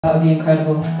That would be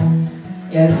incredible.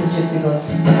 Yeah, this is Gypsy Love.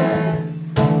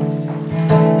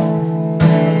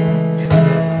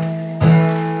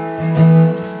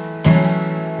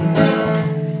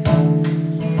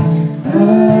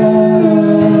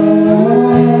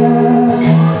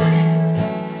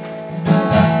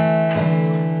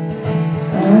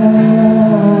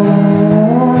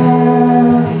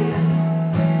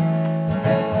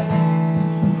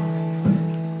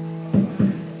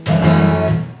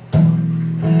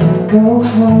 Go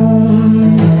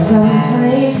home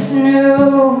someplace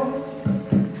new.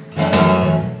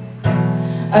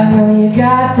 I know you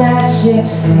got that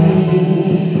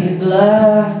gypsy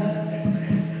blood,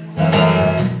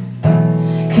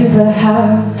 'cause a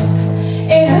house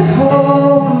ain't a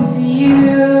home to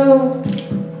you.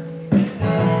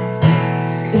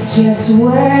 It's just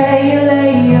where you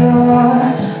lay your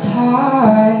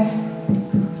heart.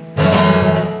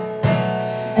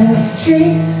 And the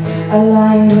streets are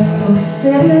lined with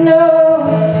post-it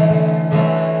notes.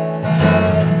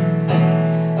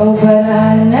 Oh, but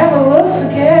I never will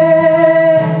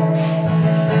forget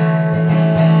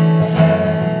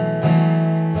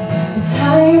the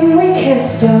time we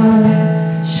kissed on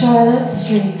Charlotte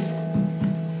Street.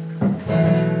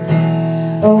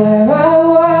 Oh, where I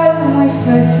was when we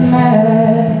first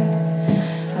met.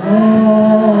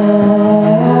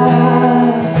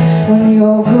 When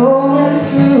you're going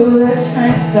through the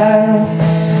turnstiles,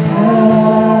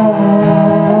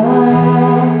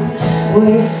 will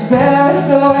you spare a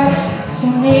thought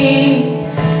for me?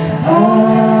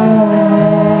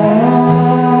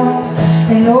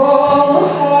 And all the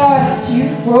hearts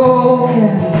you've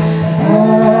broken,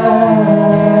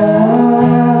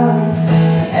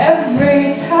 every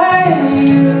time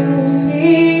you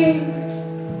leave.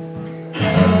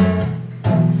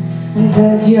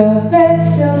 Does your bed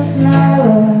still smell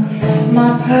of my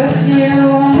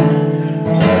perfume?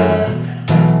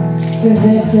 Does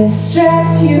it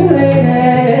distract you late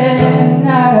at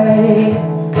night?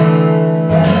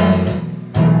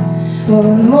 Well,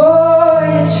 the more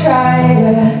you try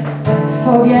to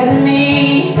forget me,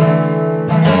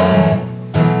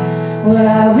 well,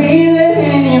 I'll be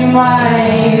living in your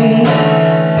mind.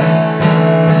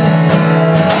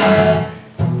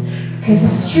 'Cause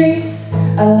the streets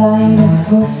are lined with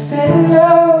post-it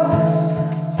notes,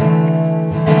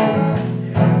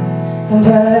 but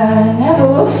I never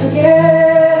will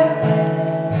forget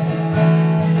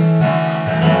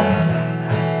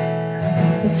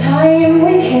the time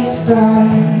we kissed on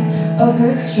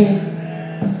Upper Street.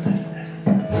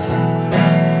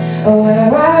 Oh,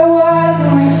 where I was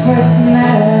when we first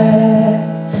met.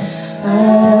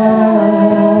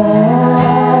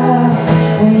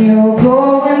 When you were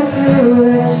going through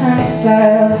the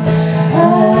turnstiles,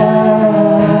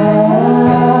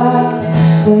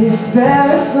 will you spare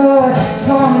a thought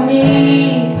for me?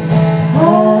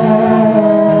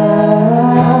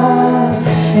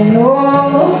 And all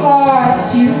the hearts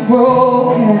you've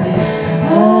broken,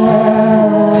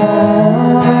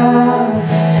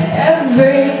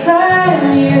 every time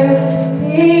you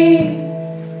leave.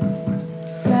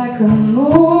 It's like a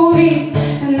movie,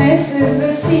 and this is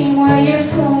the scene where you're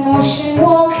slow motion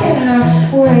walking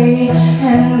away,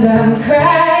 and I'm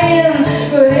crying.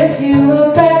 But if you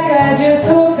look back, I just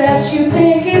hope that you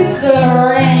think it's the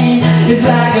rain. It's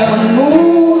like a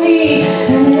movie,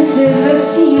 and this is the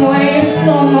scene where you're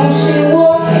slow motion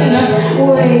walking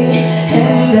away,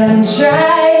 and I'm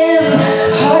trying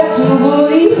hard to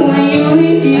believe when you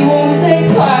leave you won't say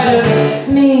part of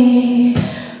me.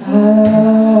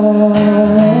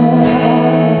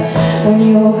 When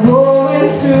you're going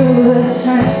through the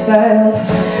turnstiles,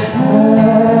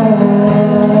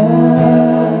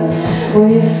 will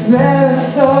you spare a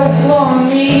thought for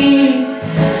me?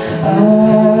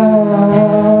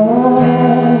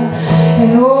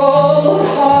 And all those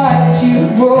hearts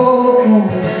you've broken.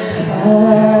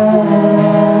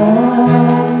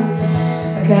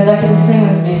 Okay, I'd like you to sing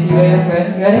with me if you wait for it.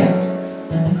 You ready?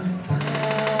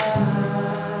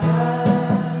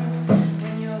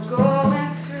 When you're going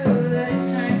through the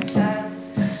turnstiles,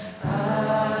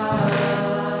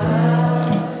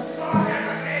 will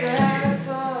you spare a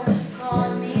thought for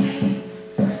me?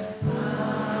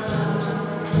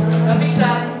 Don't be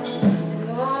shy. And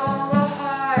all the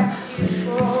hearts you've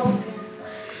broken,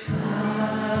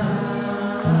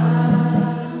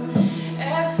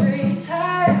 every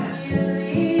time you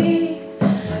leave.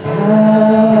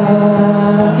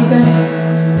 Keep going.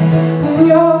 When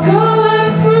you're going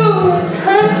through the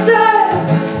turnstiles,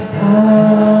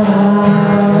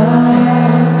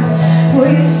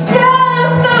 will you spare a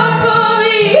thought for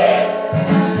me?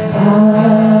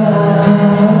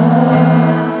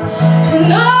 And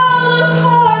all those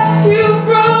hearts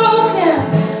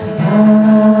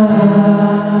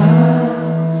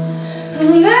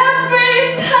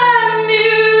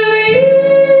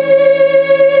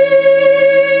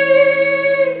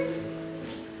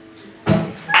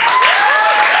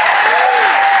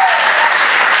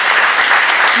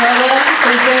Well done,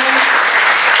 please.